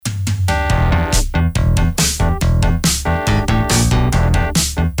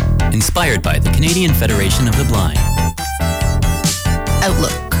Inspired by the Canadian Federation of the Blind.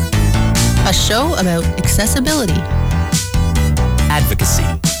 Outlook, a show about accessibility, Advocacy,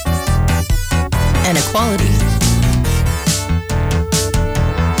 and equality.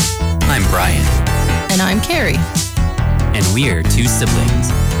 I'm Brian. And I'm Carrie. And we're two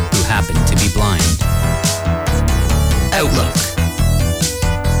siblings who happen to be blind. Outlook.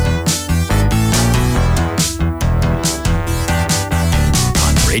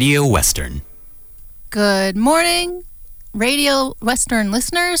 On Radio Western. Good morning, Radio Western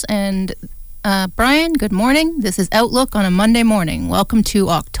listeners. And Brian, good morning. This is Outlook on a Monday morning. Welcome to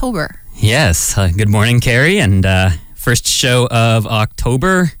October. Yes. Good morning, Carrie. And first show of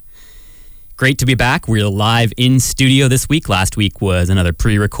October. Great to be back. We're live in studio this week. Last week was another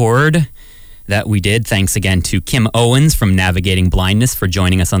pre-record that we did. Thanks again to Kim Owens from Navigating Blindness for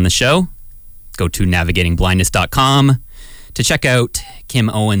joining us on the show. Go to navigatingblindness.com to check out Kim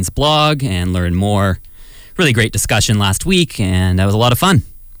Owens' blog and learn more. Really great discussion last week, and that was a lot of fun.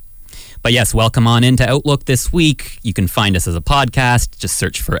 But yes, welcome on into Outlook this week. You can find us as a podcast. Just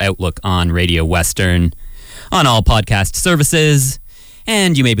search for Outlook on Radio Western on all podcast services.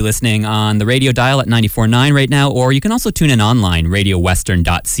 And you may be listening on the radio dial at 94.9 right now, or you can also tune in online,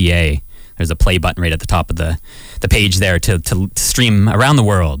 radiowestern.ca. There's a play button right at the top of the page there to stream around the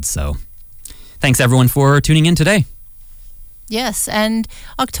world. So thanks, everyone, for tuning in today. Yes, and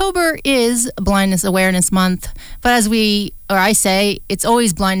October is Blindness Awareness Month, but I say, it's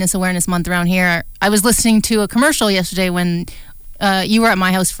always Blindness Awareness Month around here. I was listening to a commercial yesterday when you were at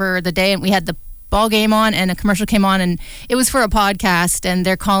my house for the day, and we had the ball game on, and a commercial came on, and it was for a podcast, and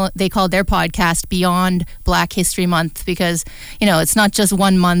they called their podcast Beyond Black History Month, because it's not just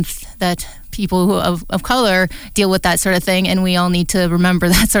one month that people of color deal with that sort of thing, and we all need to remember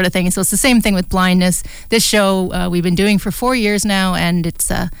that sort of thing. So it's the same thing with blindness. This show we've been doing for 4 years now, and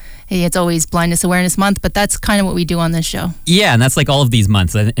it's always Blindness Awareness Month, but that's kind of what we do on this show. Yeah, and that's like all of these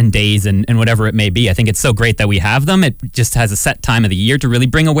months and days and whatever it may be. I think it's so great that we have them. It just has a set time of the year to really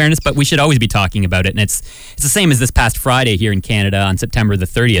bring awareness, but we should always be talking about it. And it's the same as this past Friday here in Canada on September the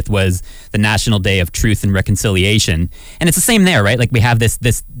 30th was the National Day of Truth and Reconciliation. And it's the same there, right? Like we have this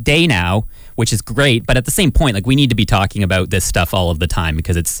day now, which is great, but at the same point, like we need to be talking about this stuff all of the time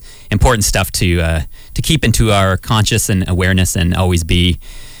because it's important stuff to keep into our conscious and awareness and always be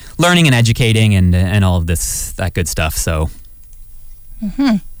learning and educating and all of that good stuff. So,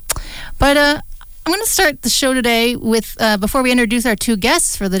 But I'm going to start the show today with before we introduce our two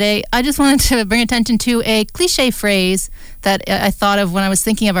guests for the day. I just wanted to bring attention to a cliche phrase that I thought of when I was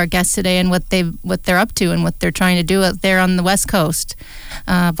thinking of our guests today and what they're up to and what they're trying to do out there on the West Coast.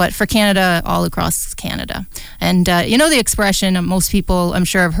 But for Canada, all across Canada, and the expression. Most people, I'm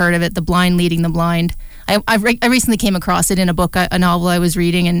sure, have heard of it: the blind leading the blind. I recently came across it in a book, a novel I was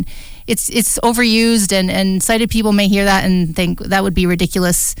reading, and it's overused, and sighted people may hear that and think that would be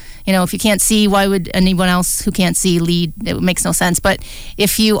ridiculous. If you can't see, why would anyone else who can't see lead? It makes no sense. But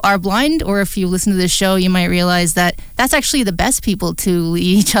if you are blind, or if you listen to this show, you might realize that that's actually the best people to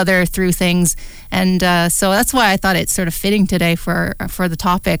lead each other through things. And so that's why I thought it's sort of fitting today for the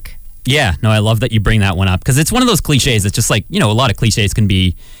topic. Yeah, no, I love that you bring that one up because it's one of those cliches that's just like, a lot of cliches can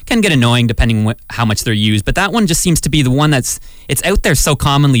get annoying depending on how much they're used. But that one just seems to be the one it's out there so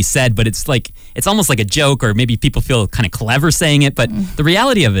commonly said, but it's almost like a joke, or maybe people feel kind of clever saying it. But the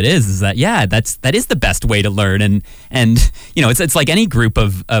reality of it is that, that is the best way to learn. And it's like any group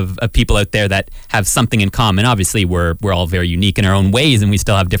of people out there that have something in common. Obviously, we're all very unique in our own ways and we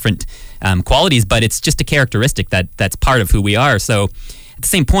still have different qualities, but it's just a characteristic that's part of who we are. So at the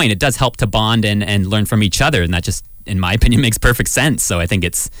same point, it does help to bond and learn from each other, and that just, in my opinion, makes perfect sense. So I think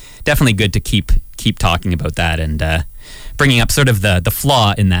it's definitely good to keep talking about that and bringing up sort of the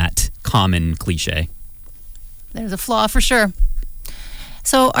flaw in that common cliche. There's a flaw for sure.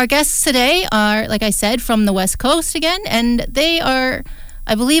 So our guests today are, like I said, from the West Coast again, and they are,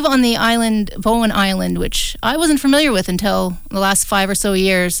 I believe, on the island, Bowen Island, which I wasn't familiar with until the last 5 or so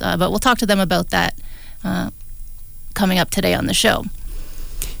years, but we'll talk to them about that coming up today on the show.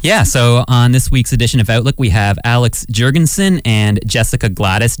 Yeah, so on this week's edition of Outlook, we have Alex Jurgensen and Jessica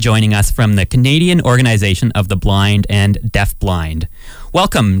Gladys joining us from the Canadian Organization of the Blind and Deafblind.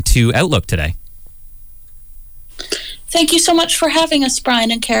 Welcome to Outlook today. Thank you so much for having us,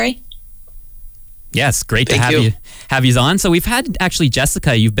 Brian and Carrie. Yes, great to have you on. So we've had, actually,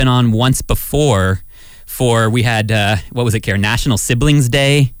 Jessica, you've been on once before we had, what was it, Carrie, National Siblings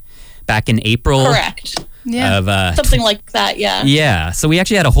Day back in April. Correct. Yeah. Something like that, yeah. Yeah. So we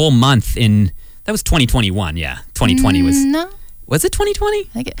actually had a whole month that was 2021, yeah. 2020 was... No. Was it 2020?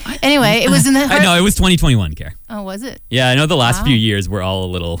 Anyway, it was in the. I know it was 2021, Care. Oh, was it? Yeah, I know the last few years were all a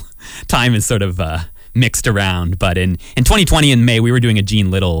little. Time is sort of mixed around, but in 2020 in May we were doing a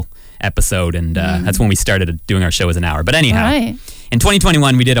Gene Little episode, and that's when we started doing our show as an hour. But anyhow, Right. in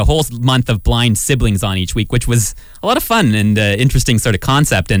 2021 we did a whole month of blind siblings on each week, which was a lot of fun and interesting sort of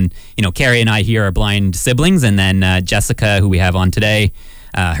concept. And Carrie and I here are blind siblings, and then Jessica, who we have on today,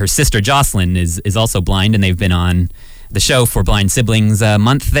 her sister Jocelyn is also blind, and they've been on the show for Blind Siblings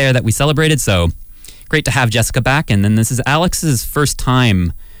month there that we celebrated. So great to have Jessica back. And then this is Alex's first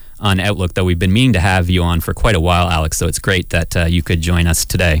time on Outlook, though we've been meaning to have you on for quite a while, Alex. So it's great that you could join us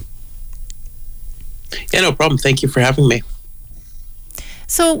today. Yeah, no problem. Thank you for having me.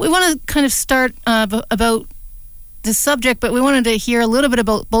 So we want to kind of start about the subject, but we wanted to hear a little bit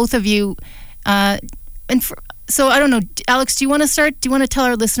about both of you. So I don't know, Alex, do you want to start? Do you want to tell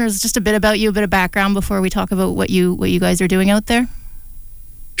our listeners just a bit about you, a bit of background before we talk about what you guys are doing out there?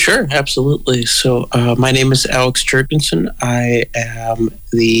 Sure, absolutely. So my name is Alex Jurgensen. I am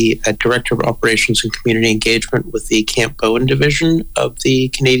the Director of Operations and Community Engagement with the Camp Bowen Division of the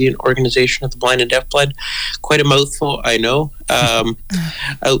Canadian Organization of the Blind and Deafblind. Quite a mouthful, I know.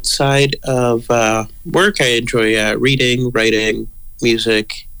 Outside of work, I enjoy reading, writing,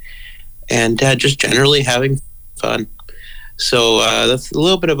 music, and just generally having fun. So that's a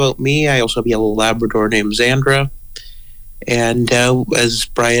little bit about me. I also have a yellow Labrador named Xandra. And as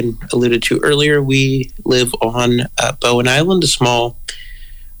Brian alluded to earlier, we live on Bowen Island, a small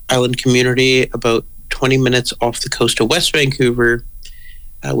island community about 20 minutes off the coast of West Vancouver,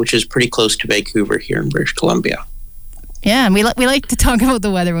 which is pretty close to Vancouver here in British Columbia. Yeah, and we like to talk about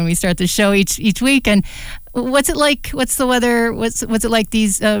the weather when we start the show each week. And what's it like? What's the weather? What's it like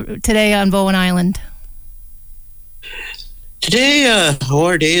today on Bowen Island? Today,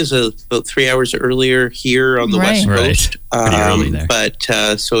 our day is about 3 hours earlier here on the West Coast. Pretty early there. But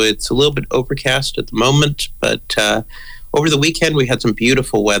so it's a little bit overcast at the moment. But over the weekend, we had some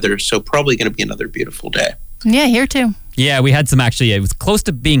beautiful weather. So probably going to be another beautiful day. Yeah, here too. Yeah, we had some actually. It was close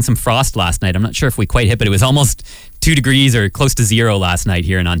to being some frost last night. I'm not sure if we quite hit, but it was almost 2 degrees or close to 0 last night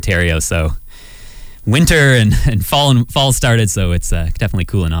here in Ontario. So winter and fall started. So it's definitely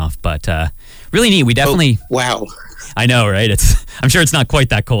cooling off. But really neat. We definitely. Oh, wow. I know, right? I'm sure it's not quite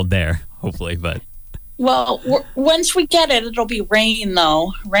that cold there, hopefully, but... Well, once we get it, it'll be rain,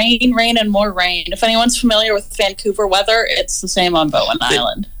 though. Rain, and more rain. If anyone's familiar with Vancouver weather, it's the same on Bowen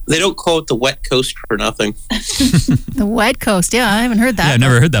Island. They don't call it the wet coast for nothing. The wet coast, yeah, I haven't heard that. Yeah, I've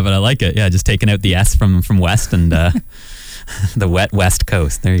never heard that, but I like it. Yeah, just taking out the S from west and the wet west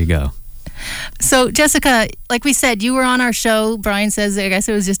coast. There you go. So, Jessica, like we said, you were on our show. Brian says, I guess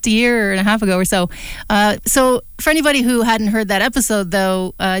it was just a year and a half ago or so. So, for anybody who hadn't heard that episode,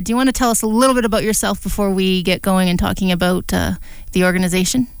 though, do you want to tell us a little bit about yourself before we get going and talking about the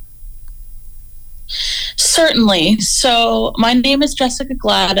organization? Certainly. So my name is Jessica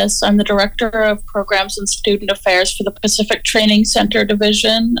Gladys. I'm the Director of Programs and Student Affairs for the Pacific Training Center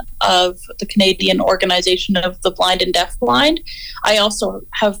Division of the Canadian Organization of the Blind and Deafblind. I also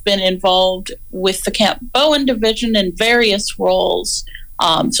have been involved with the Camp Bowen Division in various roles.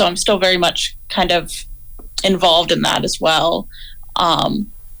 So I'm still very much kind of involved in that as well.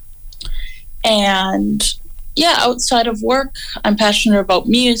 And yeah, outside of work, I'm passionate about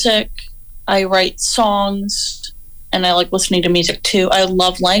music. I write songs, and I like listening to music too. I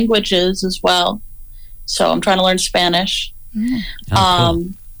love languages as well, so I'm trying to learn Spanish. Cool.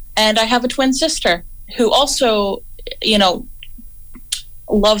 And I have a twin sister who also,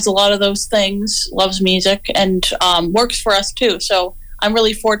 loves a lot of those things, loves music, and works for us too. So I'm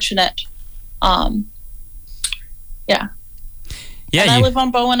really fortunate. Yeah. And I live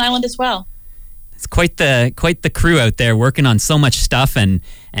on Bowen Island as well. It's quite the crew out there working on so much stuff, and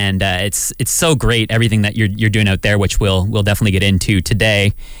it's so great everything that you're doing out there, which we'll definitely get into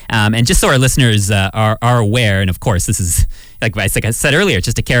today. And just so our listeners are aware, and of course this is like I said earlier, it's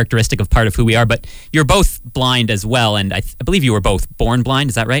just a characteristic of part of who we are. But you're both blind as well, and I believe you were both born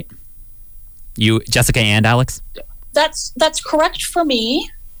blind. Is that right? You, Jessica and Alex? That's correct for me.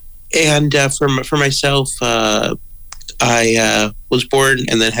 And for myself. I was born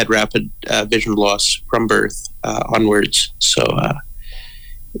and then had rapid vision loss from birth onwards. So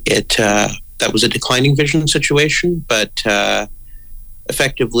that was a declining vision situation, but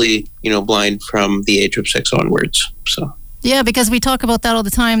effectively, blind from the age of 6 onwards. So yeah, because we talk about that all the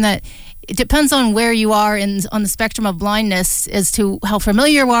time, that it depends on where you are on the spectrum of blindness as to how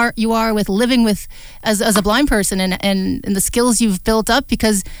familiar you are with living with as a blind person and the skills you've built up,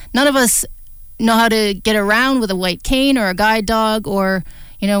 because none of us know how to get around with a white cane or a guide dog, or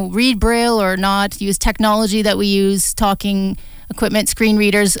read Braille or not, use technology that we use talking equipment, screen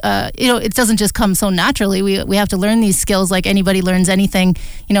readers. It doesn't just come so naturally. We have to learn these skills like anybody learns anything,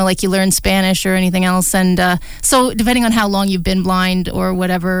 like you learn Spanish or anything else. And so depending on how long you've been blind or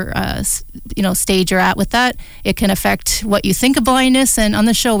whatever, stage you're at with that, it can affect what you think of blindness. And on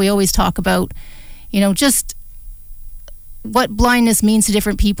the show, we always talk about, just what blindness means to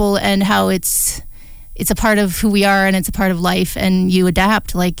different people and how it's a part of who we are and it's a part of life, and you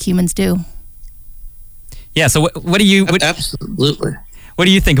adapt like humans do. Yeah. So what do you? Absolutely. What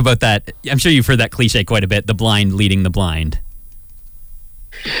do you think about that? I'm sure you've heard that cliche quite a bit. The blind leading the blind.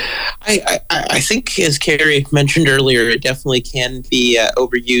 I think, as Carrie mentioned earlier, it definitely can be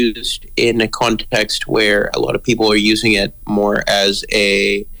overused in a context where a lot of people are using it more as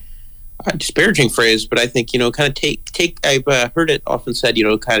a disparaging phrase. But I think kind of take. I've heard it often said,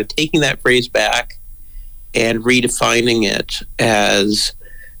 kind of taking that phrase back and redefining it as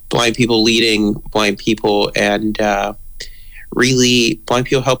blind people leading blind people, and really blind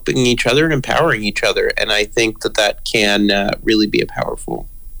people helping each other and empowering each other. And I think that can really be a powerful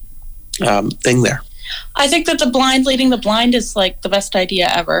thing there. I think that the blind leading the blind is like the best idea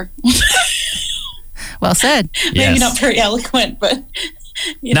ever. Well said. Maybe not very eloquent, but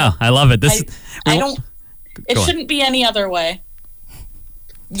no, I love it. It shouldn't be any other way.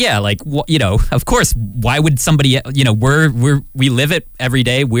 Yeah, of course, why would somebody, we live it every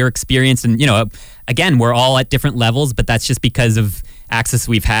day, we're experienced, and, again, we're all at different levels, but that's just because of access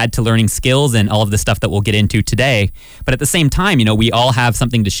we've had to learning skills and all of the stuff that we'll get into today. But at the same time, we all have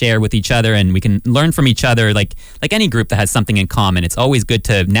something to share with each other, and we can learn from each other, like any group that has something in common. It's always good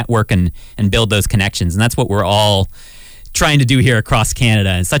to network and build those connections, and that's what we're all trying to do here across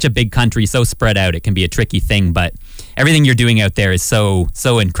Canada. It's such a big country, so spread out, it can be a tricky thing, but everything you're doing out there is so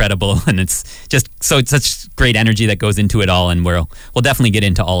incredible, and it's just such great energy that goes into it all, and we'll definitely get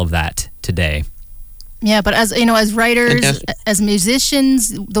into all of that today. Yeah, but as writers, as musicians,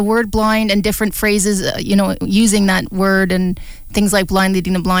 the word blind and different phrases, using that word and things like blind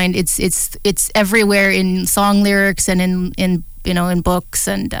leading the blind, it's everywhere in song lyrics and in books,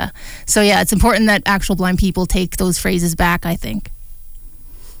 and so yeah, it's important that actual blind people take those phrases back, I think.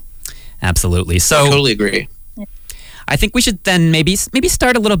 Absolutely. So I totally agree. I think we should then maybe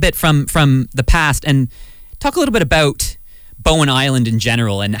start a little bit from the past and talk a little bit about Bowen Island in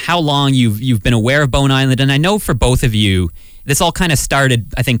general and how long you've been aware of Bowen Island. And I know for both of you, this all kind of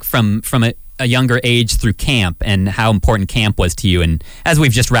started, I think, from a younger age through camp and how important camp was to you. And as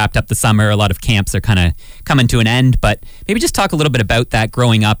we've just wrapped up the summer, a lot of camps are kind of coming to an end. But maybe just talk a little bit about that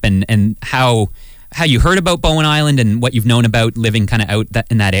growing up and how you heard about Bowen Island and what you've known about living kind of out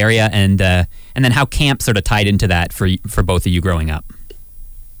in that area, and then how camp sort of tied into that for both of you growing up.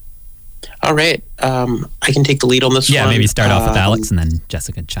 All right. I can take the lead on this one. Yeah, maybe start off with Alex and then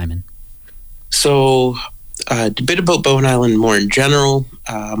Jessica chime in. So a bit about Bowen Island more in general.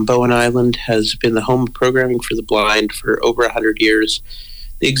 Bowen Island has been the home of programming for the blind for over 100 years.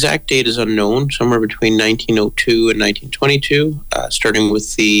 The exact date is unknown, somewhere between 1902 and 1922, starting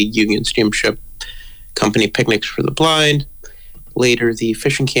with the Union Steamship Company Picnics for the Blind, later the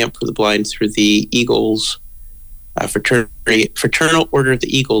fishing camp for the blind through the Eagles, Fraternal Order of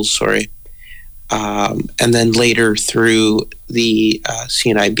the Eagles, and then later through the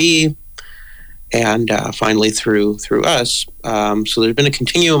CNIB, and finally through us. So there's been a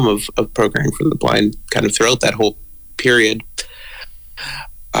continuum of programming for the blind kind of throughout that whole period.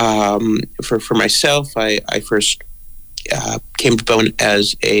 For myself, I first came to Bowen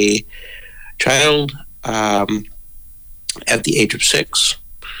as a child at the age of 6.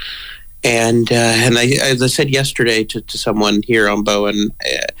 And I, as I said yesterday to someone here on Bowen,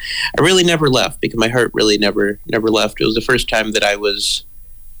 I really never left because my heart really never left. It was the first time that I was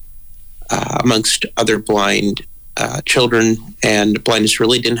amongst other blind children, and blindness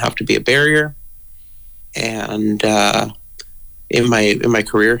really didn't have to be a barrier. And in my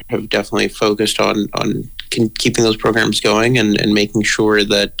career, have definitely focused on keeping those programs going and making sure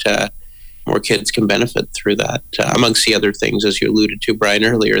that more kids can benefit through that, amongst the other things, as you alluded to, Brian,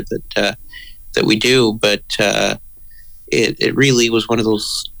 earlier, that we do. But it really was one of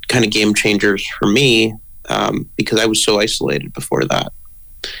those kind of game changers for me, because I was so isolated before that,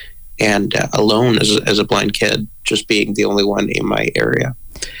 and alone as a blind kid, just being the only one in my area.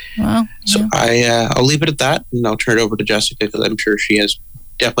 Wow. So I'll leave it at that, and I'll turn it over to Jessica because I'm sure she has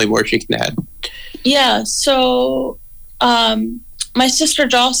definitely more she can add. Yeah. So my sister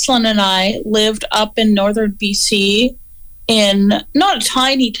Jocelyn and I lived up in northern BC in not a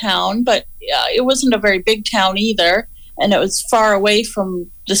tiny town, but it wasn't a very big town either, and it was far away from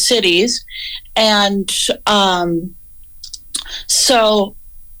the cities. And so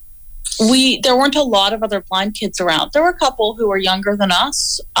there weren't a lot of other blind kids around. There were a couple who were younger than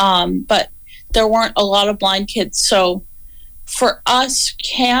us, but there weren't a lot of blind kids. So for us,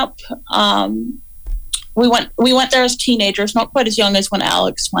 camp, we went there as teenagers, not quite as young as when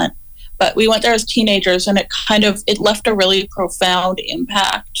Alex went, but we went there as teenagers, and it left a really profound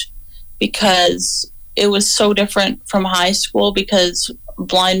impact because it was so different from high school, because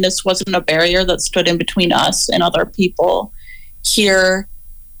blindness wasn't a barrier that stood in between us and other people. Here,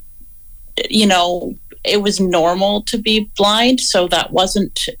 it was normal to be blind, so that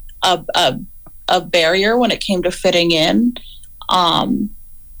wasn't a barrier when it came to fitting in,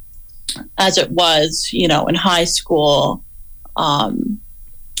 as it was, in high school.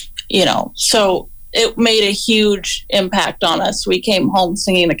 So it made a huge impact on us. We came home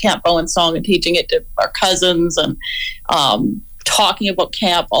singing the Camp Bowen song and teaching it to our cousins, and talking about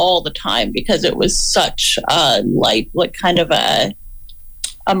camp all the time, because it was such a kind of a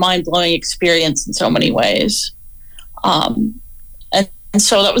mind-blowing experience in so many ways. And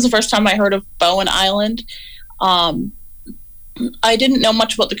so that was the first time I heard of Bowen Island. I didn't know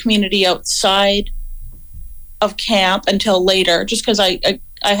much about the community outside of camp until later, just because I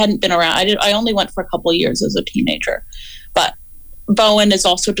hadn't been around. I only went for a couple of years as a teenager. But Bowen is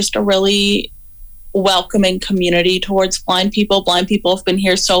also just a really welcoming community towards blind people. Blind people have been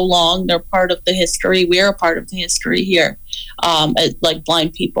here so long. They're part of the history. We're a part of the history here, like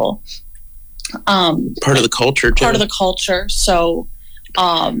blind people. Part of the culture, too. Part of the culture. So,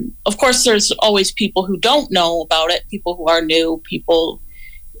 of course, there's always people who don't know about it, people who are new, people,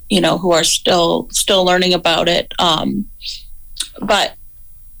 who are still learning about it. But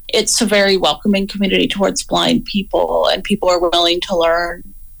it's a very welcoming community towards blind people, and people are willing to learn.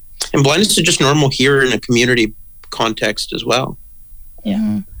 And blindness is just normal here in a community context as well.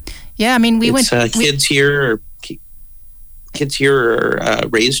 Yeah. Yeah, I mean, kids here are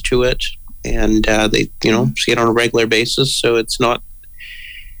raised to it, and they, see it on a regular basis. So it's not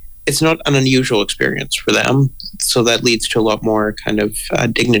an unusual experience for them. So that leads to a lot more kind of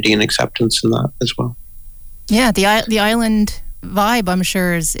dignity and acceptance in that as well. Yeah, the island vibe, I'm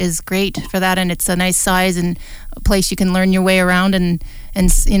sure, is great for that, and it's a nice size and a place you can learn your way around and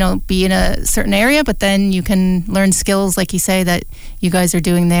be in a certain area, but then you can learn skills, like you say, that you guys are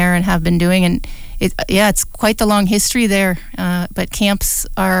doing there and have been doing. And it's quite the long history there. But camps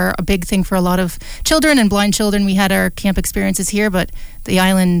are a big thing for a lot of children and blind children. We had our camp experiences here, but the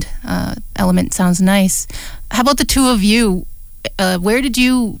island element sounds nice. How about the two of you? Where did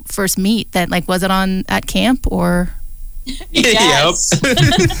you first meet? Was it at camp or? Yes.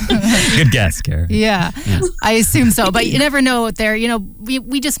 Good guess, Kara. Yeah, I assume so, but you never know out there.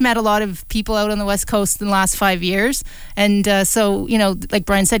 We just met a lot of people out on the West Coast in the last 5 years, and so like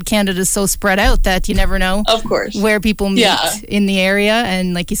Brian said, Canada's so spread out that you never know, of course, where people meet in the area,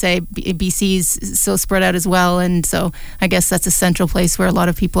 and like you say, BC's so spread out as well, and so I guess that's a central place where a lot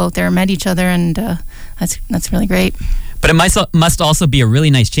of people out there met each other, and that's really great. But it must also be a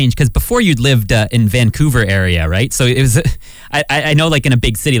really nice change, because before you'd lived in Vancouver area, right? So it was, I know, like in a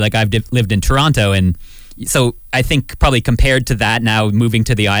big city, like I've lived in Toronto, and so I think probably compared to that, now moving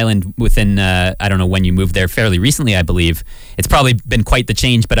to the island within, I don't know when you moved there, fairly recently, I believe, it's probably been quite the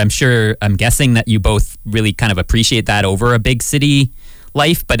change. But I'm guessing that you both really kind of appreciate that over a big city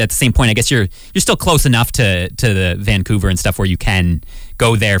life. But at the same point, I guess you're still close enough to the Vancouver and stuff where you can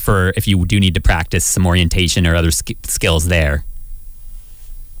go there for if you do need to practice some orientation or other skills there.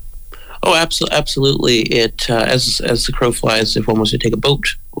 Oh, absolutely. It as the crow flies, if one was to take a boat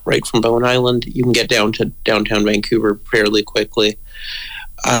right from Bowen Island, you can get down to downtown Vancouver fairly quickly.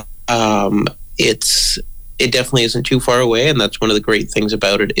 It definitely isn't too far away, and that's one of the great things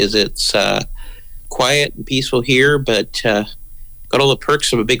about it. Is it's quiet and peaceful here, but got all the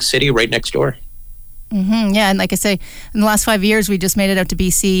perks of a big city right next door. Mm-hmm. Yeah, and like I say, in the last 5 years, we just made it out to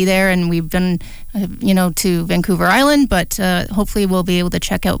BC there, and we've been, to Vancouver Island, but hopefully we'll be able to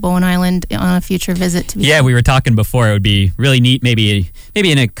check out Bowen Island on a future visit to BC. Yeah, we were talking before, it would be really neat, maybe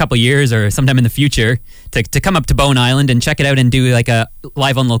in a couple years or sometime in the future, to come up to Bowen Island and check it out and do like a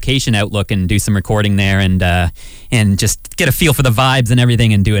live on location outlook and do some recording there and just get a feel for the vibes and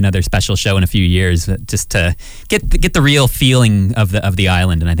everything, and do another special show in a few years, just to get the real feeling of the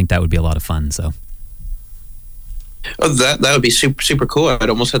island, and I think that would be a lot of fun. So. Oh, that would be super, super cool. I'd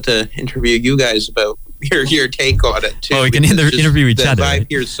almost have to interview you guys about your take on it too. Well, we can interview each other. The vibe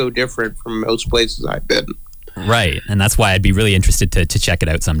here is so different from most places I've been. Right, and that's why I'd be really interested to check it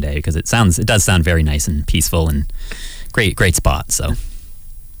out someday, because it does sound very nice and peaceful and great spot. So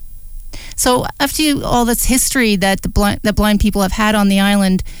after all this history that the blind people have had on the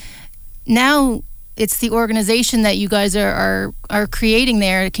island, now it's the organization that you guys are creating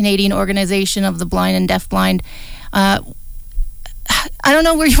there, Canadian Organization of the Blind and Deafblind. I don't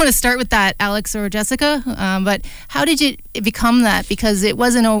know where you want to start with that, Alex or Jessica, but how did it become that? Because it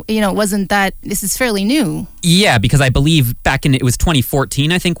wasn't that, this is fairly new. Yeah, because I believe it was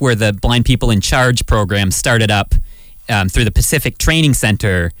 2014, I think, where the Blind People in Charge program started up through the Pacific Training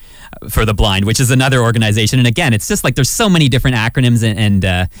Center for the Blind, which is another organization. And again, it's just like there's so many different acronyms and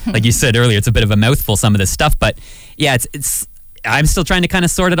like you said earlier, it's a bit of a mouthful, some of this stuff. But yeah, it's I'm still trying to kind of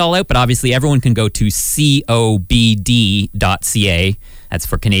sort it all out, but obviously everyone can go to COBD.ca. That's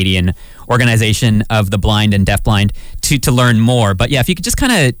for Canadian Organization of the Blind and Deafblind to learn more. But yeah, if you could just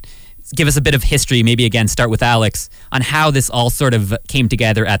kind of give us a bit of history, maybe again start with Alex, on how this all sort of came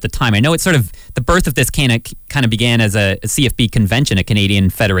together at the time. I know it's sort of, the birth of this kind of began as a CFB convention, a Canadian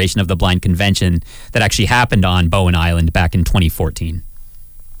Federation of the Blind convention that actually happened on Bowen Island back in 2014.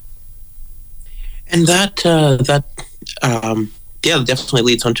 And that definitely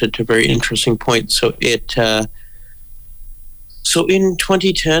leads on to a very interesting point. So so in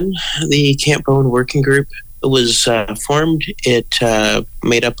 2010, the Camp Bowen Working Group was formed. It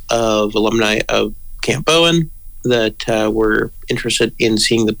made up of alumni of Camp Bowen that were interested in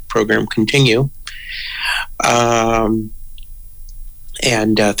seeing the program continue, and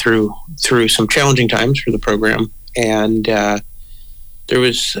through some challenging times for the program. And there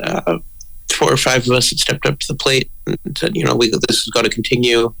was 4 or 5 of us that stepped up to the plate and said, this has got to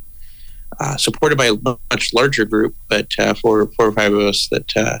continue, supported by a much larger group, but 4 or 5 of us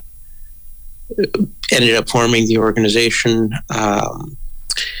that ended up forming the organization.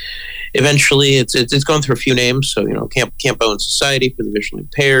 Eventually, it's gone through a few names. So, Camp Bowen Society for the Visually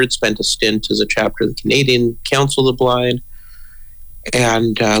Impaired spent a stint as a chapter of the Canadian Council of the Blind,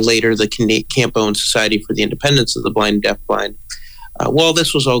 and later the Camp Bowen Society for the Independence of the Blind and Deafblind. While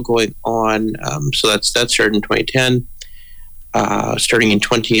this was all going on, so that started in 2010. Starting in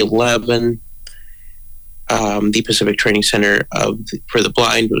 2011, the Pacific Training Center for the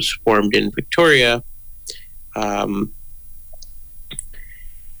Blind was formed in Victoria, and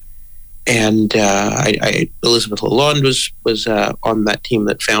Elizabeth Lalonde was on that team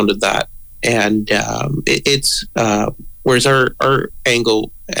that founded that. And it's whereas our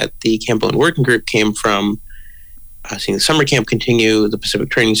angle at the Camp Bowen Working Group came from seeing the summer camp continue. The Pacific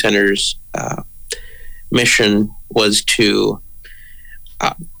Training Center's mission was to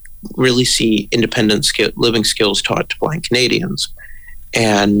really see independent living skills taught to blind Canadians,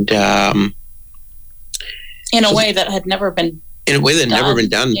 and in a way that had never been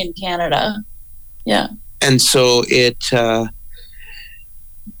done in Canada. Yeah, and so it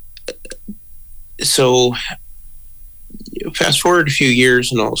fast forward a few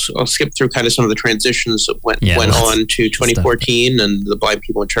years, and I'll skip through kind of some of the transitions that went on to 2014, and the Blind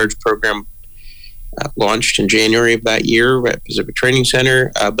People in Charge program launched in January of that year at Pacific Training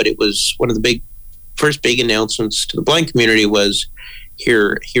Center. But it was one of the first big announcements to the blind community was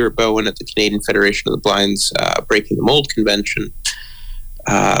here at Bowen at the Canadian Federation of the Blind's Breaking the Mold Convention,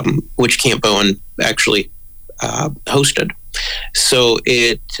 which Camp Bowen actually hosted. So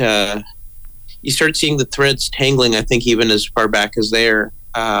you start seeing the threads tangling, I think, even as far back as there.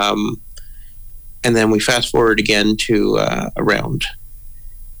 And then we fast forward again to around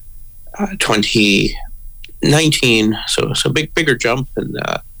 2019. So bigger jump, and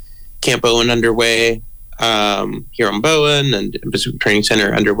Camp Bowen underway here on Bowen, and Pacific Training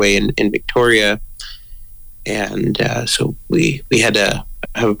Center underway in Victoria. And so we had to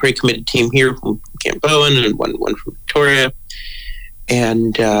have a pretty committed team here from Camp Bowen and one from Victoria.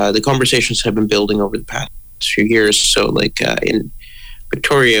 And the conversations have been building over the past few years. So, like in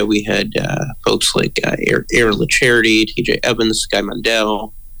Victoria, we had folks like Aaron LaCharity, TJ Evans, Guy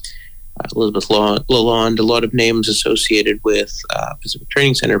Mundell, Elizabeth Lalonde, a lot of names associated with Pacific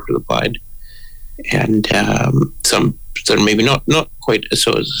Training Center for the Blind, and some that are maybe not quite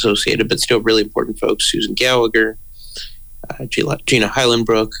so associated, but still really important folks: Susan Gallagher, Gina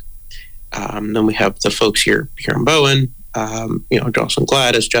Highlandbrook. Then we have the folks here in Bowen. Jocelyn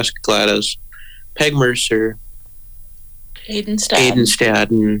Gladys, Jessica Gladys, Peg Mercer, Aiden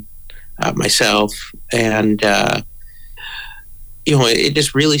Stadden, myself, and it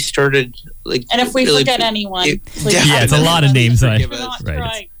just really started like. And if we forget anyone, it's a lot of names. I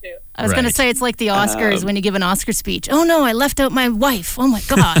was going to say it's like the Oscars when you give an Oscar speech. Oh no, I left out my wife. Oh my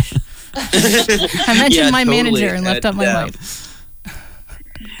gosh, I mentioned my manager and left out my wife.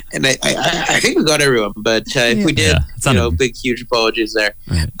 And I think we got everyone, but if we did, big, huge apologies there.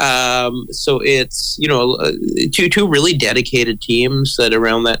 Right. So it's, two really dedicated teams that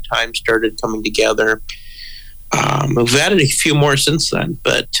around that time started coming together. We've added a few more since then,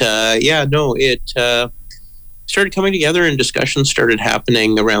 but it started coming together, and discussions started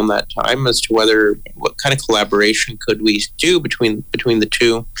happening around that time as to what kind of collaboration could we do between the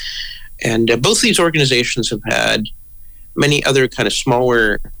two. And both these organizations have had many other kind of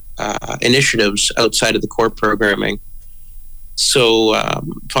smaller initiatives outside of the core programming. So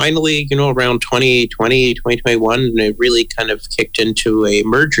finally, around 2020, 2021, it really kind of kicked into a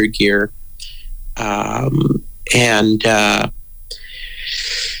merger gear. And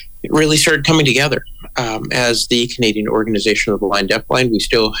it really started coming together. As the Canadian Organization of the Blind Deafblind, we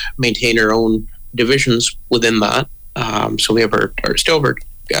still maintain our own divisions within that. So we have our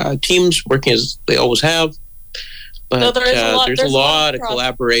teams working as they always have. But there's a lot of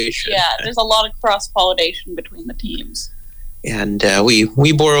collaboration. Yeah, there's a lot of cross-pollination between the teams. And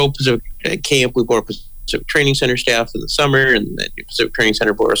we borrow Pacific Camp, we borrow Pacific Training Center staff in the summer, and the Pacific Training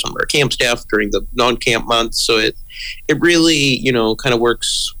Center borrows some of our camp staff during the non-camp months. So it really, kind of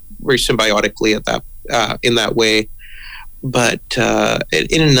works very symbiotically in that way. But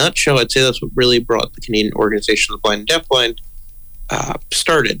in a nutshell, I'd say that's what really brought the Canadian Organization of the Blind and Deafblind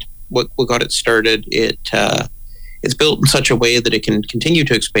started. What got it started, it's built in such a way that it can continue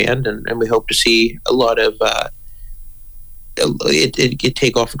to expand, and we hope to see a lot of it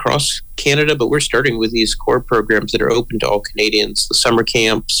take off across Canada. But we're starting with these core programs that are open to all Canadians: the summer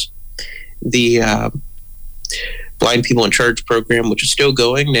camps, the Blind People in Charge program, which is still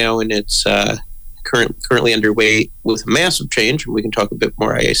going now, and it's currently underway with massive change. And we can talk a bit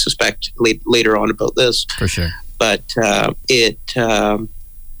more, I suspect, later on about this. For sure. But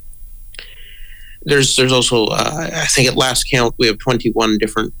there's also, I think at last count, we have 21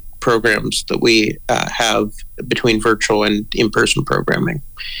 different programs that we have between virtual and in-person programming.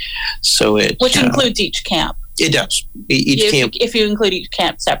 So which includes each camp. It does. Each camp, if you include each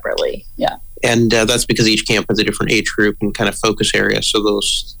camp separately, yeah. And that's because each camp has a different age group and kind of focus area. So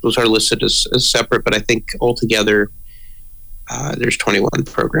those are listed as separate. But I think altogether, there's 21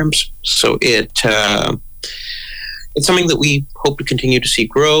 programs. So it's something that we hope to continue to see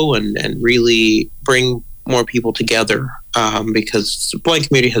grow and really bring more people together, because the blind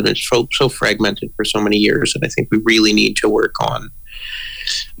community has been so fragmented for so many years, and I think we really need to work on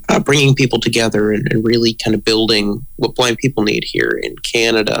bringing people together and really kind of building what blind people need here in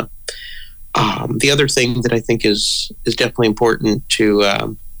Canada. The other thing that I think is definitely important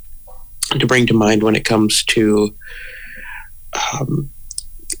to bring to mind when it comes to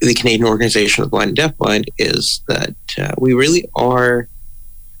the Canadian Organization of the Blind and Deafblind is that we really are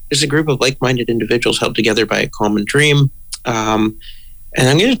just a group of like-minded individuals held together by a common dream. And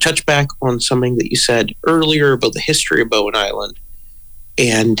I'm going to touch back on something that you said earlier about the history of Bowen Island.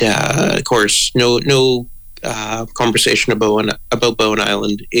 And of course, no conversation about Bowen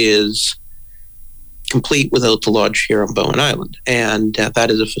Island is complete without the lodge here on Bowen Island. And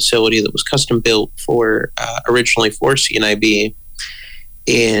that is a facility that was custom built originally for CNIB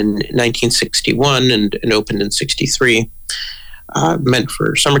in 1961 and opened in 63, meant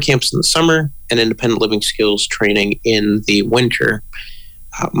for summer camps in the summer and independent living skills training in the winter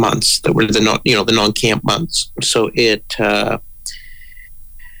months that were the non-camp months. So it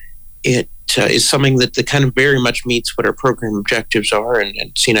is something that kind of very much meets what our program objectives are, and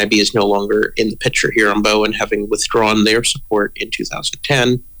CNIB is no longer in the picture here on Bowen, having withdrawn their support in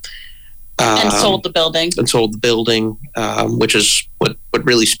 2010. And sold the building. Which is what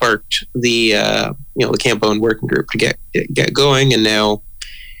really sparked the Camp Bowen working group to get going. And now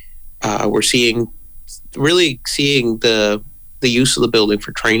we're seeing the use of the building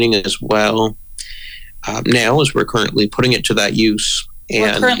for training as well. Now, as we're currently putting it to that use.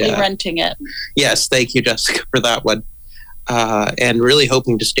 And, we're currently renting it. Yes, thank you, Jessica, for that one. And really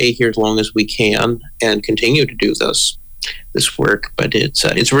hoping to stay here as long as we can and continue to do this work. But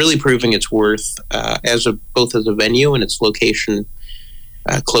it's really proving its worth both as a venue and its location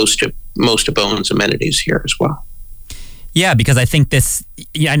close to most of Bowen's amenities here as well. Yeah, because I think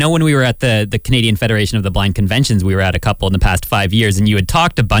I know when we were at the Canadian Federation of the Blind conventions, we were at a couple in the past 5 years, and you had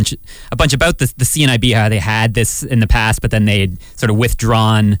talked a bunch about the CNIB, how they had this in the past, but then they had sort of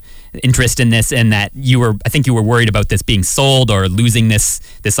withdrawn interest in this, and that I think you were worried about this being sold or losing this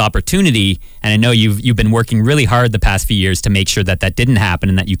opportunity. And I know you've been working really hard the past few years to make sure that didn't happen,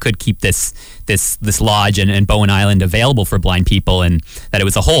 and that you could keep this lodge and Bowen Island available for blind people, and that it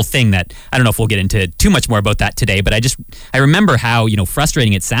was a whole thing that I don't know if we'll get into too much more about that today. But I remember how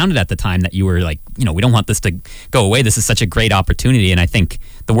frustrating it sounded at the time that you were like, we don't want this to go away. This is such a great opportunity, and I think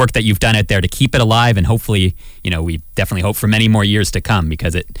the work that you've done out there to keep it alive, and hopefully, we definitely hope for many more years to come,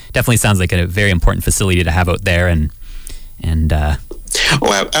 because it definitely sounds like a very important facility to have out there. And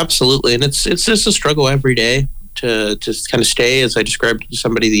oh, absolutely, and it's just a struggle every day. to just kind of stay. As I described to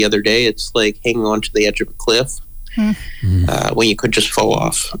somebody the other day, it's like hanging on to the edge of a cliff when you could just fall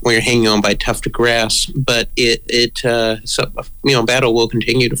off, when you're hanging on by a tuft of grass. But battle will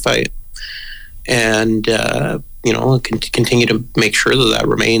continue to fight, and continue to make sure that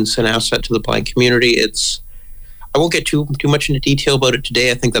remains an asset to the blind community. I won't get too much into detail about it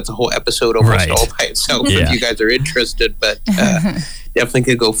today. I think that's a whole episode almost all by itself if you guys are interested, but definitely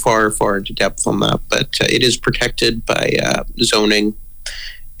could go far into depth on that. But it is protected by zoning,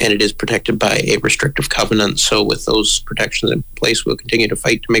 and it is protected by a restrictive covenant. So with those protections in place, we'll continue to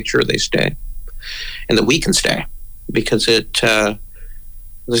fight to make sure they stay and that we can stay, because as I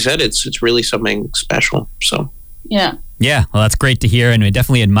said, it's really something special. So Yeah, well, that's great to hear, and we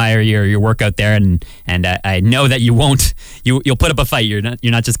definitely admire your work out there, and I know that you'll put up a fight. You're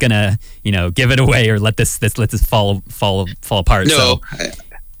not just gonna give it away or let this fall apart. No,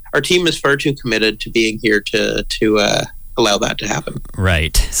 our team is far too committed to being here to allow that to happen.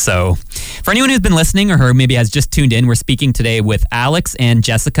 Right. So, for anyone who's been listening or who maybe has just tuned in, we're speaking today with Alex and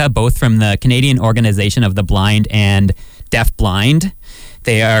Jessica, both from the Canadian Organization of the Blind and Deafblind.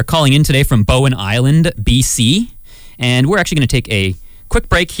 They are calling in today from Bowen Island, BC. And we're actually going to take a quick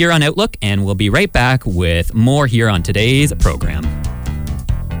break here on Outlook, and we'll be right back with more here on today's program.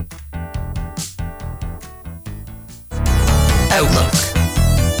 Outlook.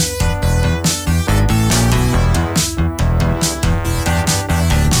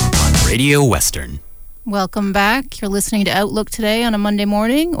 On Radio Western. Welcome back. You're listening to Outlook today on a Monday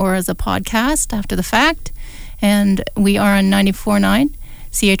morning or as a podcast after the fact. And we are on 94.9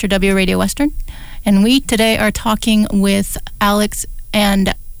 CHRW Radio Western. And we today are talking with Alex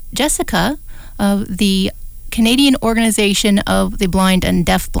and Jessica of the Canadian Organization of the Blind and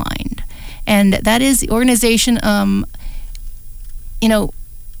Deafblind. And that is the organization,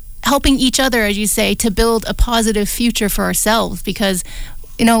 helping each other, as you say, to build a positive future for ourselves. Because,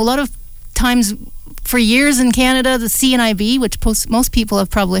 a lot of times for years in Canada, the CNIB, which most people have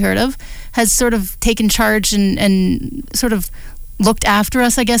probably heard of, has sort of taken charge and sort of looked after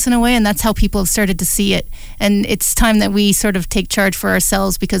us, I guess, in a way, and that's how people have started to see it. And it's time that we sort of take charge for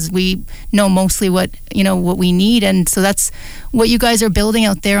ourselves, because we know mostly what we need. And so that's what you guys are building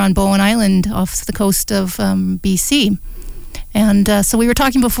out there on Bowen Island off the coast of BC. And so we were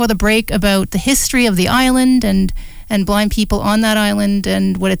talking before the break about the history of the island and blind people on that island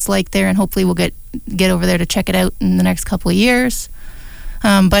and what it's like there, and hopefully we'll get over there to check it out in the next couple of years.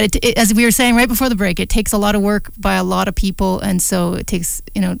 But it, as we were saying right before the break, it takes a lot of work by a lot of people, and so it takes,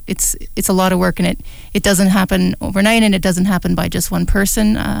 it's a lot of work, and it doesn't happen overnight, and it doesn't happen by just one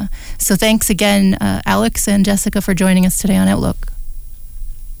person. So thanks again, Alex and Jessica, for joining us today on Outlook.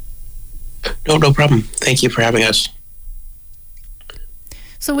 No problem. Thank you for having us.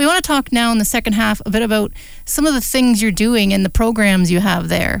 So we want to talk now in the second half a bit about some of the things you're doing and the programs you have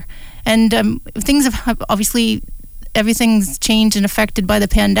there. And things have obviously, everything's changed and affected by the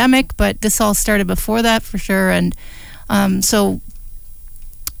pandemic, but this all started before that for sure. And so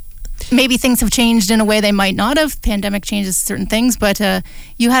maybe things have changed in a way they might not have. Pandemic changes certain things, but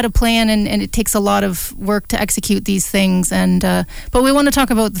you had a plan, and it takes a lot of work to execute these things. And but we want to talk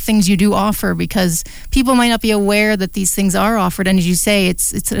about the things you do offer, because people might not be aware that these things are offered. And as you say,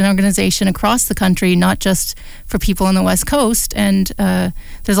 it's an organization across the country, not just for people on the West Coast. And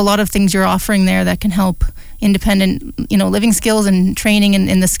there's a lot of things you're offering there that can help independent, living skills and training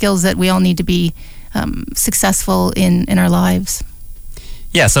in the skills that we all need to be successful in our lives.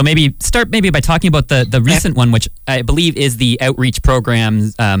 Yeah, so maybe start by talking about the recent one, which I believe is the outreach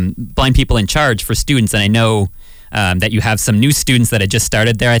program, Blind People in Charge for students. And I know that you have some new students that had just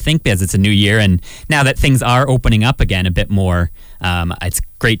started there, I think, because it's a new year. And now that things are opening up again a bit more, it's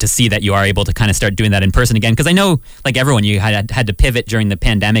great to see that you are able to kind of start doing that in person again. Because I know, like everyone, you had to pivot during the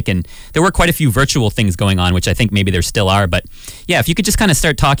pandemic, and there were quite a few virtual things going on, which I think maybe there still are. But yeah, if you could just kind of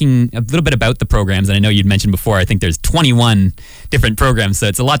start talking a little bit about the programs. And I know you'd mentioned before, I think there's 21 different programs, so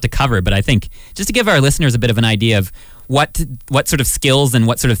it's a lot to cover. But I think just to give our listeners a bit of an idea of what sort of skills and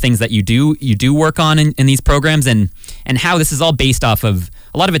what sort of things that you do work on in these programs, and how this is all based off of,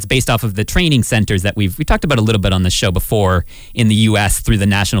 a lot of it's based off of the training centers that we talked about a little bit on the show before in the U.S. through the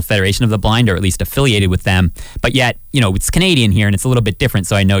National Federation of the Blind, or at least affiliated with them. But yet, it's Canadian here, and it's a little bit different.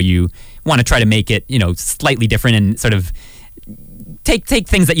 So I know you want to try to make it, slightly different, and sort of take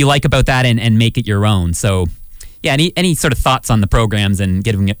things that you like about that and make it your own. So yeah, any sort of thoughts on the programs and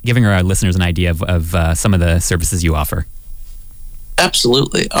giving our listeners an idea of some of the services you offer?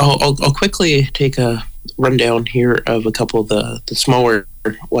 Absolutely. I'll quickly take a rundown here of a couple of the smaller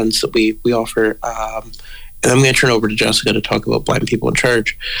ones that we offer, and I'm going to turn over to Jessica to talk about Blind People in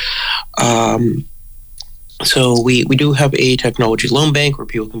Charge. So we do have a technology loan bank where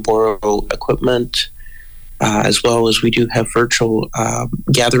people can borrow equipment, as well as we do have virtual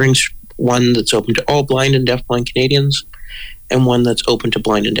gatherings, one that's open to all blind and deafblind Canadians, and one that's open to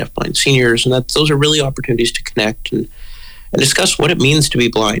blind and deafblind seniors. And those are really opportunities to connect and discuss what it means to be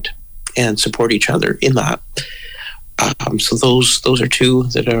blind and support each other in that. So those are two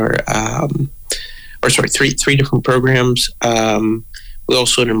that are, three different programs. We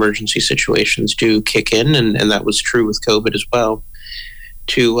also, in emergency situations, do kick in, and that was true with COVID as well,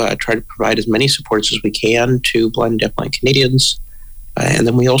 to try to provide as many supports as we can to blind and deafblind Canadians. And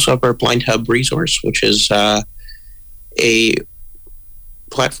then we also have our Blind Hub resource, which is a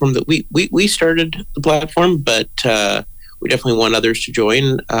platform that we started the platform, but we definitely want others to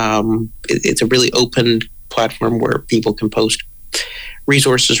join. It's a really open platform where people can post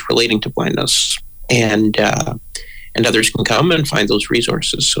resources relating to blindness, and others can come and find those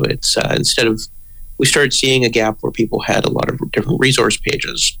resources. So it's we started seeing a gap where people had a lot of different resource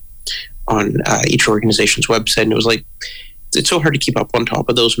pages on each organization's website, and it was like, it's so hard to keep up on top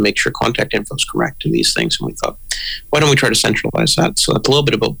of those and make sure contact info is correct in these things. And we thought, why don't we try to centralize that? So that's a little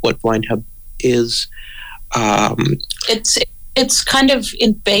bit about what Blind Hub is. It's kind of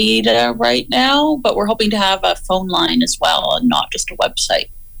in beta right now, but we're hoping to have a phone line as well and not just a website.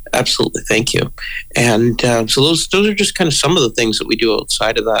 Absolutely. Thank you. And so those are just kind of some of the things that we do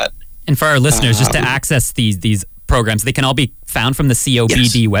outside of that. And for our listeners, just to access these programs, they can all be found from the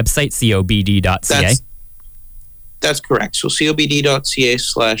COBD website, cobd.ca. That's correct. So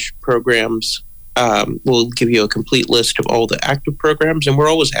cobd.ca/programs will give you a complete list of all the active programs, and we're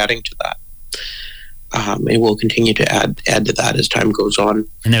always adding to that. And we'll continue to add to that as time goes on.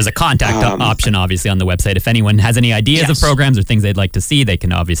 And there's a contact option, obviously, on the website. If anyone has any ideas of programs or things they'd like to see, they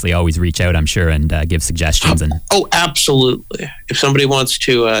can obviously always reach out, I'm sure, and give suggestions. Oh, absolutely. If somebody wants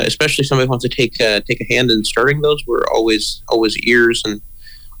to, especially somebody wants to take a hand in starting those, we're always ears and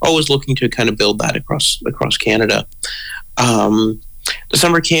always looking to kind of build that across Canada. The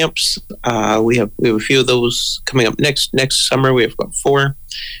summer camps, we have a few of those coming up next summer. We have got 4.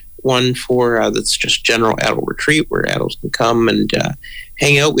 One for that's just general adult retreat where adults can come and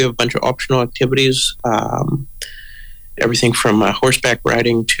hang out. We have a bunch of optional activities, everything from horseback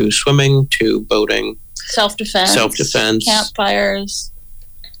riding to swimming to boating, self-defense, campfires,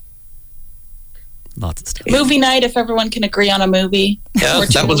 lots of stuff. Movie night if everyone can agree on a movie. Yeah,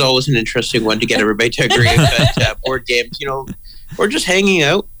 that was always an interesting one to get everybody to agree. But board games, or just hanging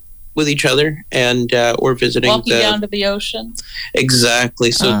out with each other and or visiting, walking down to the ocean.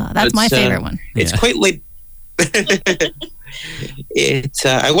 Exactly. So that's my favorite one. It's quite late.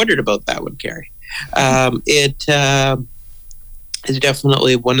 I wondered about that one, Carrie. It is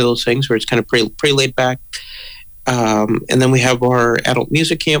definitely one of those things where it's kind of pretty laid back. And then we have our adult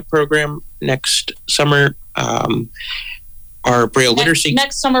music camp program next summer. Our Braille literacy.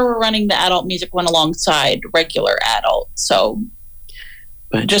 Next summer, we're running the adult music one alongside regular adult. So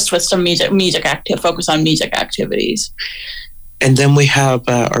just with some focus on music activities. And then we have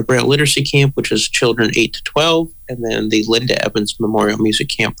our Braille literacy camp, which is children 8 to 12, and then the Linda Evans Memorial Music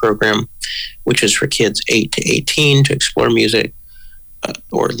Camp program, which is for kids 8 to 18 to explore music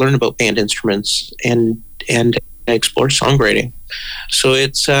or learn about band instruments and explore songwriting. So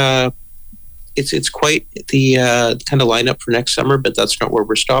it's quite the kind of lineup for next summer, but that's not where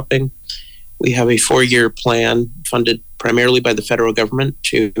we're stopping. We have a 4-year plan funded primarily by the federal government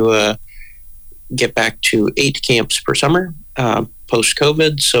to get back to 8 camps per summer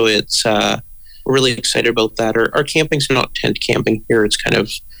post-COVID. So it's we're really excited about that. Our camping's not tent camping here. It's kind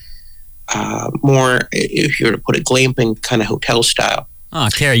of more, if you were to put it, glamping kind of hotel style. Oh,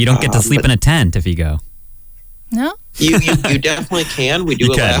 Carrie, you don't get to sleep in a tent if you go. No? You definitely can. We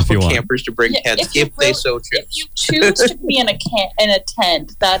do allow campers to bring tents if they so choose. If you choose to be in a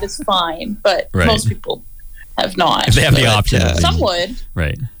tent, that is fine. But most people have not. If they have the option. Some would.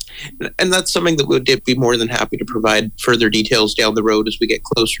 Right. And that's something that we'd be more than happy to provide further details down the road as we get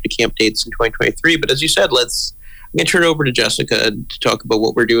closer to camp dates in 2023. But as you said, I'm going to turn it over to Jessica to talk about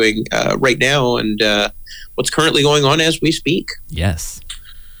what we're doing right now and what's currently going on as we speak. Yes.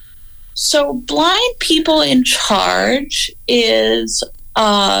 So Blind People in Charge is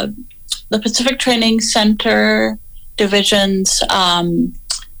the Pacific Training Center Division's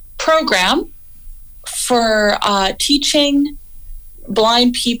program for teaching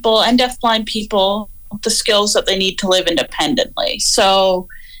blind people and deafblind people the skills that they need to live independently. So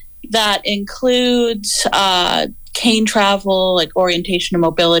that includes cane travel, like orientation and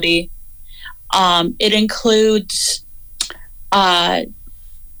mobility. It includes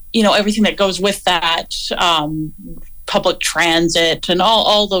everything that goes with that, public transit and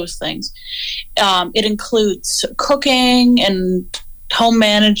all those things. It includes cooking and home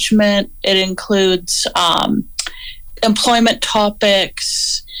management. It includes employment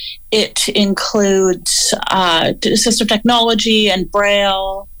topics. It includes assistive technology and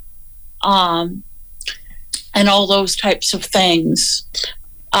Braille, and all those types of things.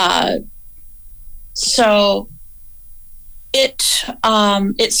 So it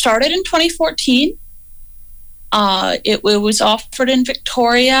started in 2014. It was offered in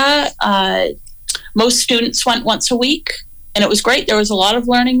Victoria. Most students went once a week, and it was great. There was a lot of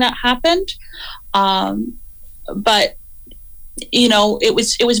learning that happened. But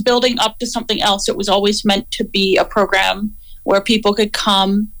it was building up to something else. It was always meant to be a program where people could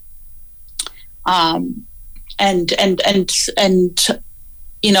come and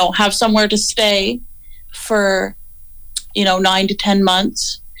have somewhere to stay for 9 to 10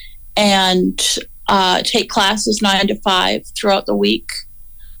 months and take classes 9 to 5 throughout the week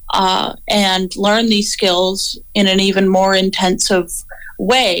and learn these skills in an even more intensive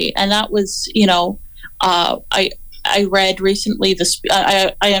way. And that was, I read recently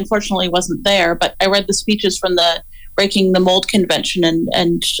I unfortunately wasn't there, but I read the speeches from the Breaking the Mold Convention,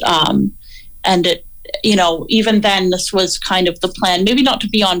 and it, even then this was kind of the plan. Maybe not to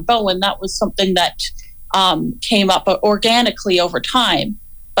be on Bowen. That was something that came up organically over time,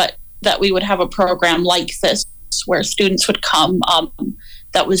 but that we would have a program like this where students would come.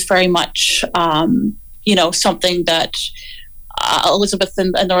 That was very much, something that Elizabeth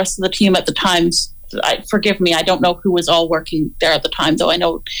and the rest of the team at the time. Forgive me, I don't know who was all working there at the time, though I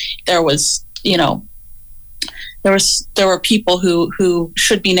know there was, there were people who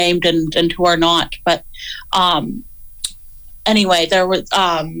should be named and who are not. But anyway, there was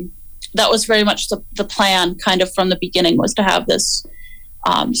that was very much the plan, kind of from the beginning, was to have this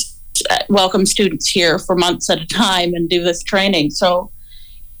welcome students here for months at a time and do this training. So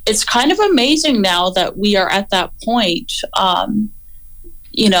it's kind of amazing now that we are at that point,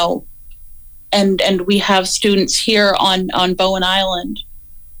 and we have students here on Bowen Island.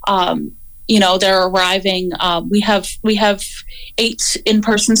 They're arriving. We have 8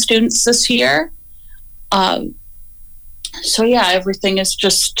 in-person students this year. So yeah, everything is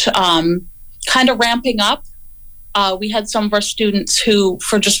just kind of ramping up. We had some of our students who,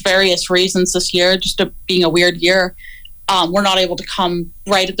 for just various reasons this year, being a weird year, were not able to come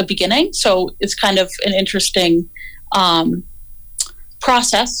right at the beginning. So it's kind of an interesting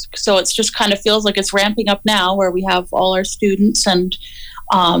process. So it's just kind of feels like it's ramping up now, where we have all our students, and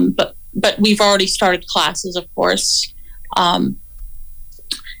but we've already started classes, of course. And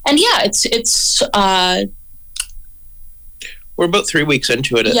yeah, it's we're about 3 weeks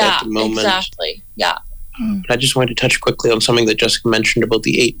into it at the moment. Exactly. Yeah. I just wanted to touch quickly on something that Jessica mentioned about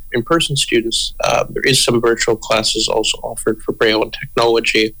the 8 in-person students. There is some virtual classes also offered for Braille and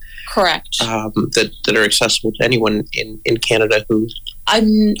technology. Correct. That are accessible to anyone in Canada who.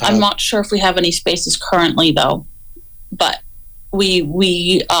 I'm not sure if we have any spaces currently, though, but we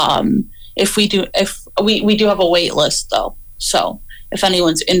do have a wait list, though. So if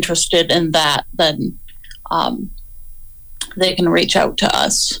anyone's interested in that, then they can reach out to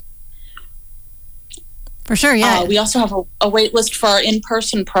us. For sure, yeah. We also have a wait list for our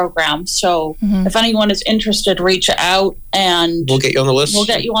in-person program. So if anyone is interested, reach out and we'll get you on the list. We'll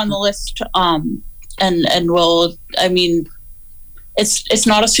get you on the list. And we'll, it's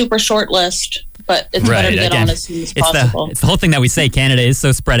not a super short list, but it's better to get on as soon as possible. It's the whole thing that we say, Canada is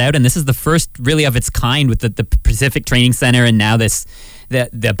so spread out, and this is the first really of its kind with the Pacific Training Center, and now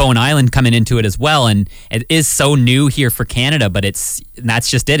the Bowen Island coming into it as well. And it is so new here for Canada, but that's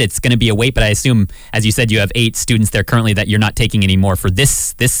just it. It's going to be a wait, but I assume, as you said, you have 8 students there currently that you're not taking anymore for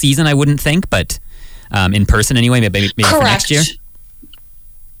this season, I wouldn't think, but in person anyway, maybe for next year.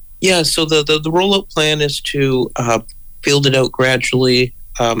 Yeah, so the rollout plan is to field it out gradually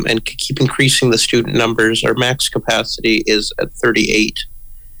and keep increasing the student numbers. Our max capacity is at 38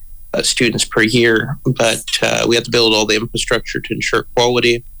 students per year, but we have to build all the infrastructure to ensure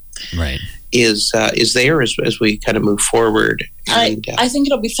quality is there as we kind of move forward. And, I think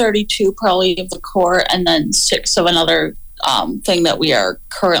it'll be 32 probably of the core, and then 6 of another thing that we are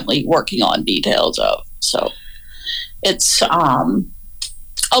currently working on details of. So it's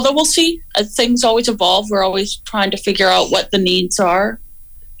although we'll see, things always evolve. We're always trying to figure out what the needs are.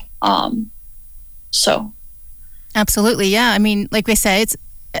 So absolutely, yeah. I mean, like we say,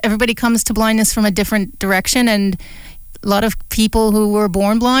 everybody comes to blindness from a different direction, and a lot of people who were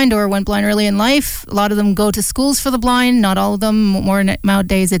born blind or went blind early in life, a lot of them go to schools for the blind. Not all of them. More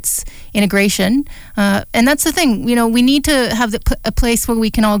nowadays, it's integration, and that's the thing. We need to have a place where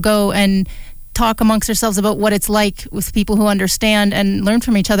we can all go and talk amongst ourselves about what it's like with people who understand and learn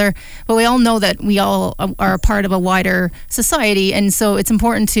from each other. But we all know that we all are a part of a wider society. And so it's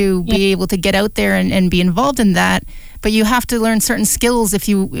important to be able to get out there and be involved in that. But you have to learn certain skills if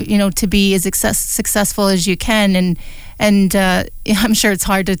you to be as successful as you can. And I'm sure it's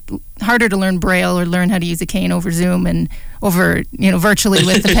harder to learn Braille or learn how to use a cane over Zoom and over virtually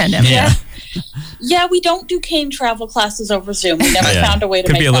with the pandemic. Yeah, we don't do cane travel classes over Zoom. We never found a way to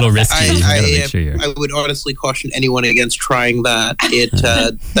Could make be a little risky. I would honestly caution anyone against trying that.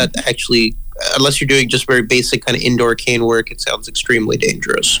 That actually, unless you're doing just very basic kind of indoor cane work, it sounds extremely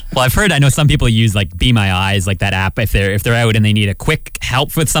dangerous. Well, I know some people use like Be My Eyes, like that app, if they're out and they need a quick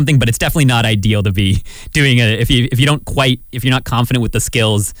help with something, but it's definitely not ideal to be doing it if you're not confident with the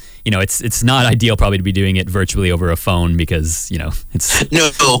skills. It's not ideal probably to be doing it virtually over a phone because it's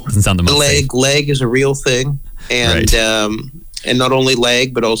doesn't sound the most safe. Lag is a real thing, and Right. And not only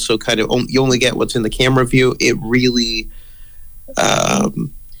lag, but also kind of you only get what's in the camera view. It really.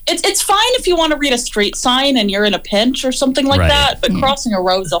 It's fine if you want to read a street sign and you're in a pinch or something like Right. that, but crossing a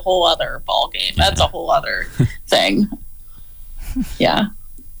road is a whole other ballgame. That's a whole other thing. Yeah.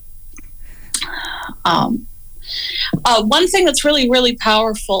 One thing that's really, really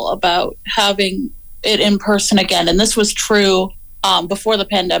powerful about having it in person again, and this was true before the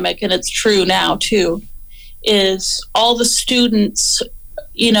pandemic, and it's true now too, is all the students,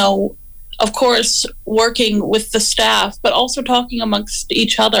 of course, working with the staff, but also talking amongst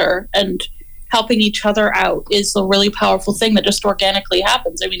each other and helping each other out is a really powerful thing that just organically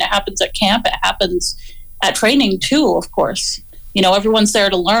happens. I mean, it happens at camp, it happens at training too, of course. Everyone's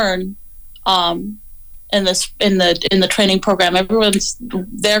there to learn. In the training program, everyone's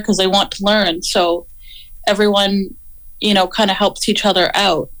there because they want to learn. So everyone, kind of helps each other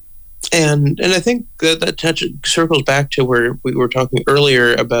out. And I think that circles back to where we were talking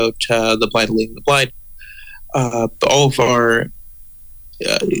earlier about the blind leading the blind. All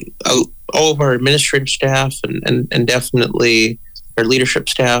of our administrative staff and definitely our leadership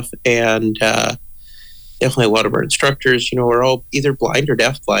staff and definitely a lot of our instructors, are all either blind or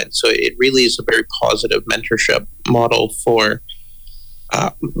deafblind. So it really is a very positive mentorship model for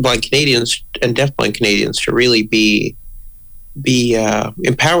blind Canadians and deafblind Canadians to really be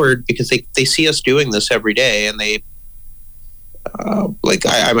empowered because they see us doing this every day, and they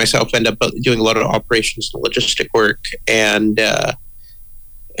I myself end up doing a lot of operations and logistic work, and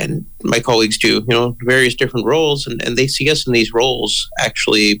my colleagues do various different roles, and they see us in these roles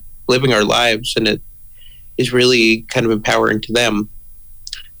actually living our lives, and it is really kind of empowering to them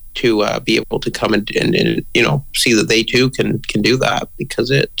to be able to come and see that they too can do that,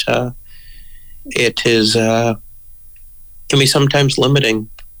 because it is can be sometimes limiting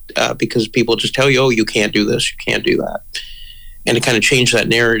because people just tell you, oh, you can't do this, you can't do that, and to kind of change that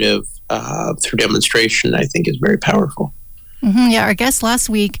narrative through demonstration, I think is very powerful. Mm-hmm. Yeah, our guest last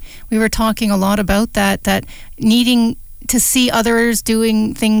week, we were talking a lot about that needing to see others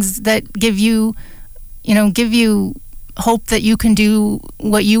doing things that give you hope that you can do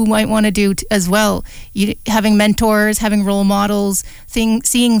what you might want to do as well. Having mentors, having role models, seeing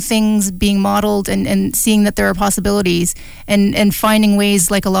things being modeled and seeing that there are possibilities and finding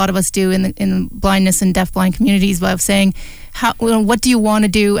ways like a lot of us do in blindness and deafblind communities of saying, what do you want to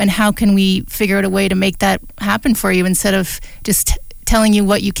do and how can we figure out a way to make that happen for you, instead of just telling you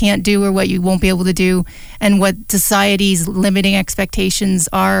what you can't do or what you won't be able to do and what society's limiting expectations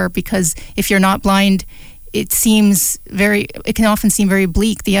are. Because if you're not blind, it can often seem very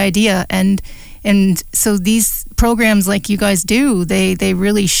bleak, the idea. And so these programs like you guys do, they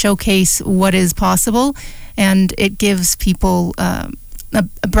really showcase what is possible, and it gives people a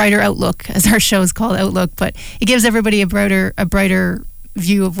brighter outlook, as our show is called Outlook, but it gives everybody a brighter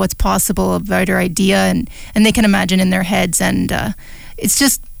view of what's possible, a brighter idea, and they can imagine in their heads. And it's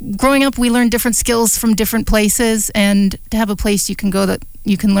just, growing up, we learn different skills from different places, and to have a place you can go that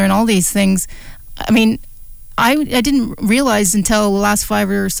you can learn all these things. I mean, I didn't realize until the last 5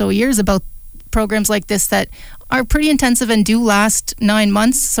 or so years about programs like this that are pretty intensive and do last 9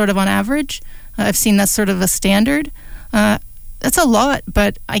 months, sort of on average. I've seen that's sort of a standard. That's a lot,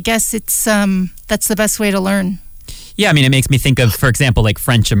 but I guess it's that's the best way to learn. Yeah, I mean, it makes me think of, for example, like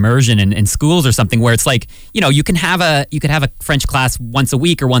French immersion in schools or something, where it's like, you could have a French class once a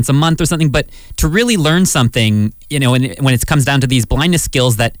week or once a month or something, but to really learn something, and when it comes down to these blindness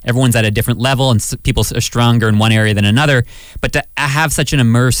skills that everyone's at a different level and people are stronger in one area than another, but to have such an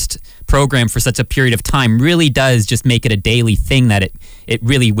immersed program for such a period of time really does just make it a daily thing that it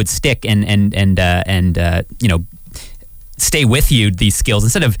really would stick and stay with you, these skills,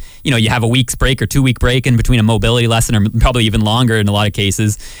 instead of, you have a week's break or 2-week break in between a mobility lesson, or probably even longer in a lot of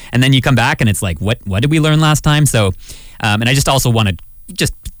cases. And then you come back and it's like, what did we learn last time? So, and I just also want to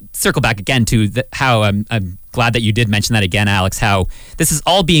just circle back again to how I'm glad that you did mention that again, Alex, how this is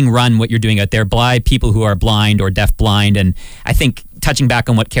all being run, what you're doing out there, by people who are blind or deaf-blind. And I think touching back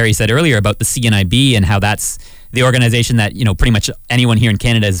on what Carrie said earlier about the CNIB and how that's the organization that, pretty much anyone here in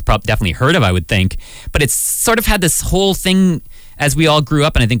Canada has definitely heard of, I would think. But it's sort of had this whole thing as we all grew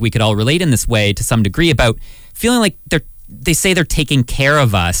up, and I think we could all relate in this way to some degree, about feeling like they say they're taking care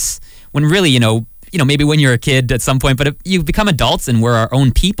of us, when really, maybe when you're a kid at some point, but if you become adults and we're our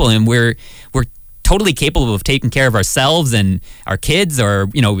own people, and we're totally capable of taking care of ourselves and our kids, or,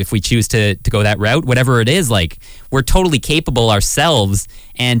 if we choose to go that route, whatever it is, like, we're totally capable ourselves.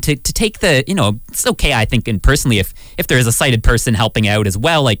 And to take it's okay, I think, and personally, if there is a sighted person helping out as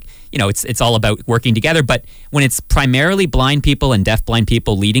well, like, it's all about working together. But when it's primarily blind people and deaf-blind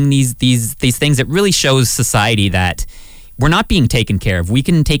people leading these things, it really shows society that we're not being taken care of. We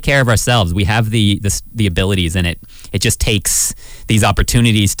can take care of ourselves. We have the abilities, and it just takes these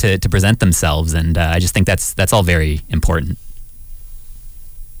opportunities to present themselves. And I just think that's all very important.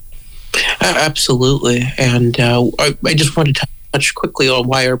 Absolutely. And I just wanted to touch quickly on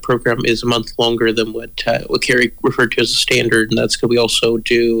why our program is a month longer than what Carrie referred to as a standard, and that's because we also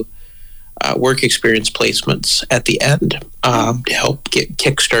do work experience placements at the end to help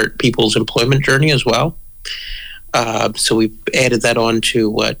kickstart people's employment journey as well. So we've added that on to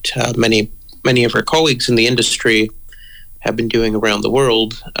what many of our colleagues in the industry have been doing around the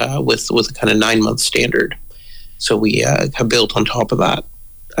world with a kind of 9-month standard. So we have built on top of that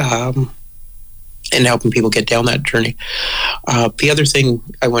and helping people get down that journey. The other thing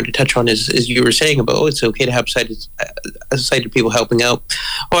I wanted to touch on is you were saying about, it's okay to have sighted people helping out.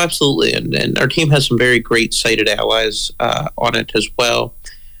 Oh, absolutely. And our team has some very great sighted allies on it as well.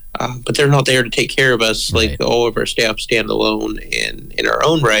 But they're not there to take care of us. Right. Like, all of our staff stand alone in our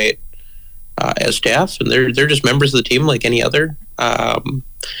own right as staff, and they're just members of the team like any other.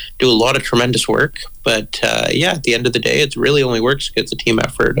 Do a lot of tremendous work, but at the end of the day, it really only works because it's a team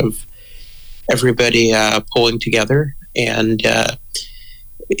effort of everybody pulling together, and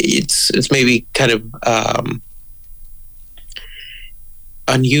it's maybe kind of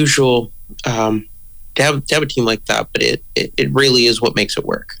unusual to have a team like that, but it really is what makes it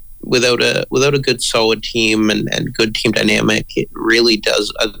work. Without a good solid team and good team dynamic, it really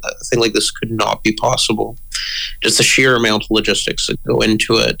does, a thing like this could not be possible. Just the sheer amount of logistics that go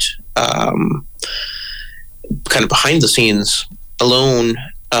into it, kind of behind the scenes alone,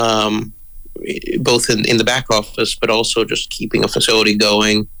 both in the back office, but also just keeping a facility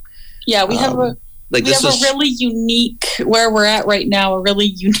going. Yeah, we have a really unique, where we're at right now, a really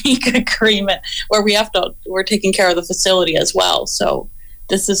unique agreement where we're taking care of the facility as well. So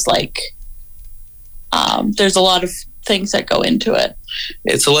this is like, there's a lot of things that go into it.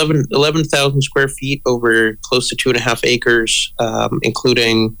 It's 11,000 square feet over close to 2.5 acres,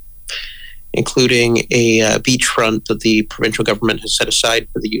 including a beachfront that the provincial government has set aside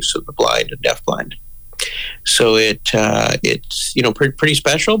for the use of the blind and deafblind. So it's pretty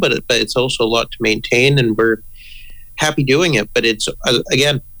special, but it's also a lot to maintain, and we're happy doing it. But it's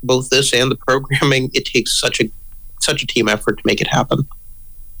again, both this and the programming, it takes such a team effort to make it happen.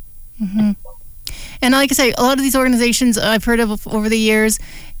 Mm-hmm. And like I say, a lot of these organizations I've heard of over the years,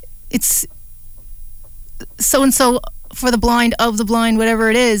 it's so and so for the blind, of the blind, whatever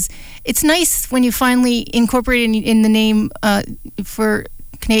it is. It's nice when you finally incorporate in the name for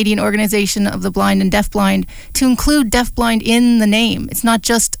Canadian Organization of the Blind and Deafblind to include deafblind in the name. It's not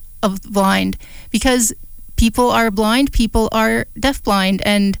just of blind, because people are blind, people are deafblind,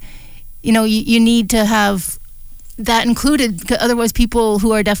 and you need to have that included. Otherwise, people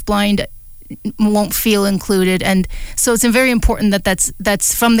who are deafblind won't feel included, and so it's very important that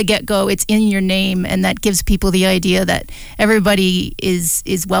that's from the get-go. It's in your name, and that gives people the idea that everybody is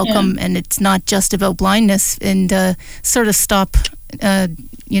welcome, and it's not just about blindness, and sort of stop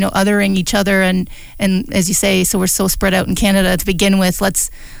othering each other, and as you say, so we're so spread out in Canada to begin with.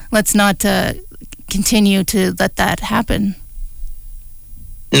 Let's not continue to let that happen.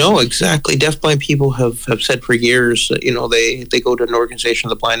 No, exactly. Deafblind people have said for years that they go to an organization of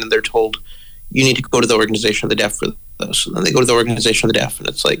the blind and they're told, you need to go to the organization of the deaf for this, and then they go to the organization of the deaf, and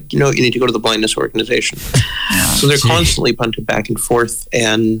it's like, you need to go to the blindness organization. So they're constantly punted back and forth,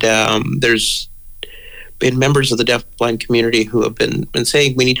 and there's been members of the deaf-blind community who have been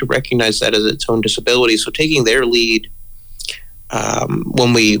saying we need to recognize that as its own disability. So taking their lead,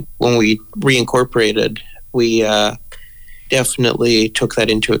 when we reincorporated, we definitely took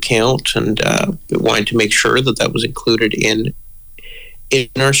that into account and wanted to make sure that that was included in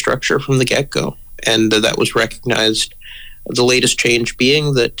our structure from the get-go, and that was recognized. The latest change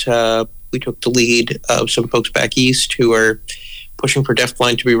being that we took the lead of some folks back east who are pushing for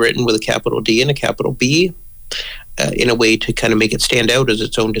deafblind to be written with a capital D and a capital B in a way to kind of make it stand out as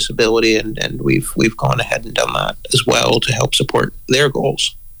its own disability, and we've gone ahead and done that as well to help support their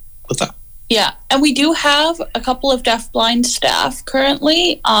goals with that. Yeah, and we do have a couple of deafblind staff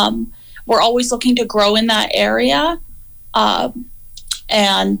currently. We're always looking to grow in that area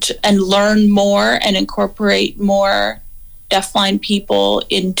and learn more and incorporate more deafblind people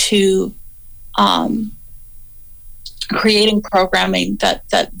into creating programming that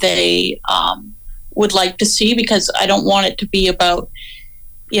they would like to see, because I don't want it to be about,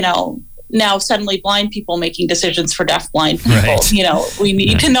 now suddenly blind people making decisions for deafblind people. Right. We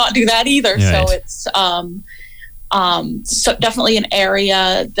need to not do that either. Right. So it's so definitely an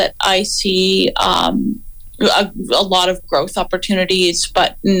area that I see a lot of growth opportunities,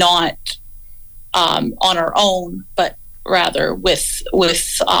 but not on our own, but rather with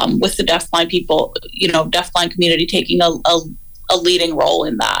the deafblind people, deafblind community taking a leading role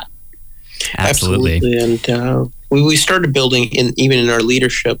in that. Absolutely. And we started building even in our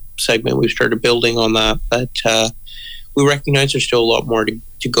leadership segment, we started building on that, but we recognize there's still a lot more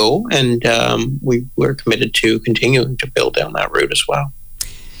to go, and we're committed to continuing to build down that route as well.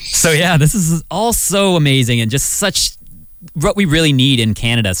 So yeah, this is all so amazing and just such what we really need in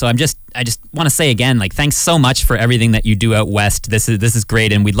Canada. So I just want to say again, thanks so much for everything that you do out west. This is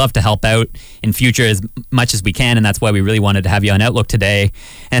great, and we'd love to help out in future as much as we can, and that's why we really wanted to have you on Outlook today.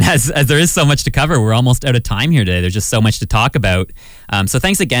 And as there is so much to cover, we're almost out of time here today. There's just so much to talk about. So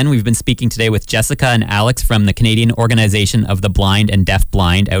thanks again. We've been speaking today with Jessica and Alex from the Canadian Organization of the Blind and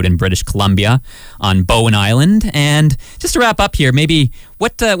Deafblind out in British Columbia on Bowen Island. And just to wrap up here, maybe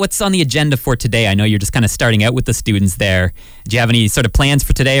what's on the agenda for today? I know you're just kind of starting out with the students there. Do you have any sort of plans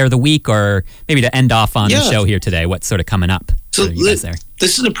for today or the week, or maybe to end off on the show here today? What's sort of coming up? So this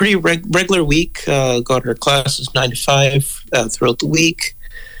is a pretty regular week. Got our classes 9 to 5 throughout the week.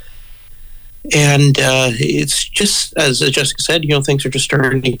 And it's just, as Jessica said, things are just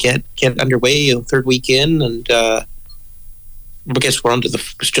starting to get underway. Third week in, and I guess we're on to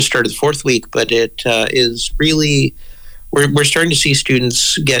just started the fourth week. But it is really, we're starting to see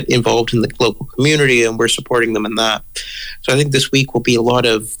students get involved in the local community, and we're supporting them in that. So I think this week will be a lot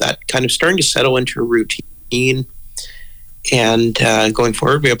of that kind of starting to settle into a routine. And going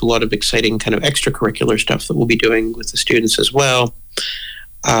forward, we have a lot of exciting kind of extracurricular stuff that we'll be doing with the students as well.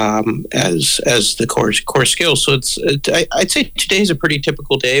 As the core skills. So I'd say today's a pretty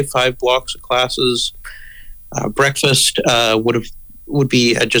typical day. 5 blocks of classes. Breakfast would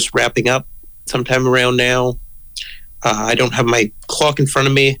be just wrapping up sometime around now. I don't have my clock in front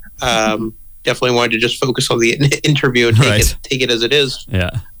of me. Definitely wanted to just focus on the interview and take it as it is.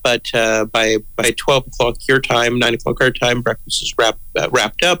 Yeah. But by 12 o'clock your time, 9 o'clock our time, breakfast is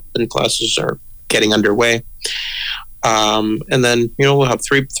wrapped up and classes are getting underway. And then, we'll have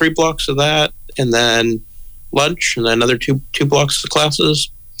three blocks of that, and then lunch, and then another two blocks of classes.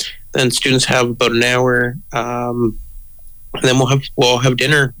 Then students have about an hour, and then we'll have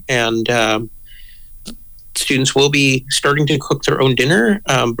dinner, and students will be starting to cook their own dinner.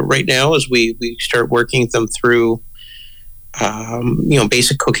 But right now, as we start working them through,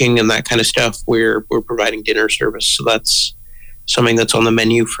 basic cooking and that kind of stuff, we're providing dinner service. So that's something that's on the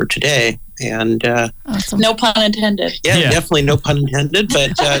menu for today. And awesome. No pun intended. Yeah, definitely no pun intended.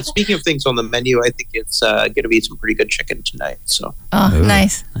 But speaking of things on the menu, I think it's going to be some pretty good chicken tonight. So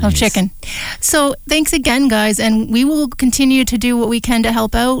nice. Love chicken. So thanks again, guys, and we will continue to do what we can to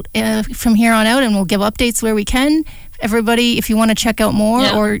help out from here on out, and we'll give updates where we can. Everybody, if you want to check out more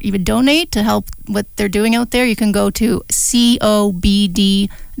or even donate to help what they're doing out there, you can go to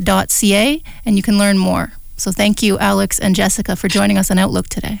cobd.ca and you can learn more. So thank you, Alex and Jessica, for joining us on Outlook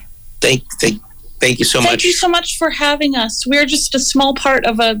today. Thank you so much. Thank you so much for having us. We're just a small part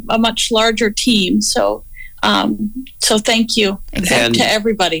of a much larger team. So thank you to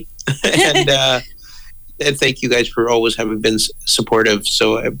everybody. And thank you guys for always having been supportive.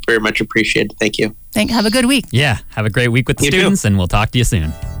 So I very much appreciate it. Thank you. Have a good week. Yeah. Have a great week with the students, and we'll talk to you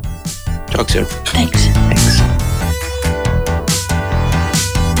soon. Talk soon. Thanks.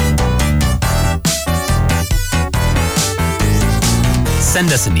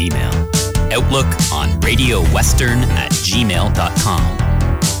 Send us an email,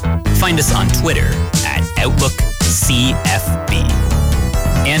 outlookOnRadioWestern@gmail.com. Find us on Twitter @OutlookCFB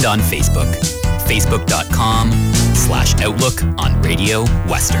and on Facebook,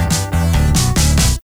 facebook.com/OutlookOnRadioWestern.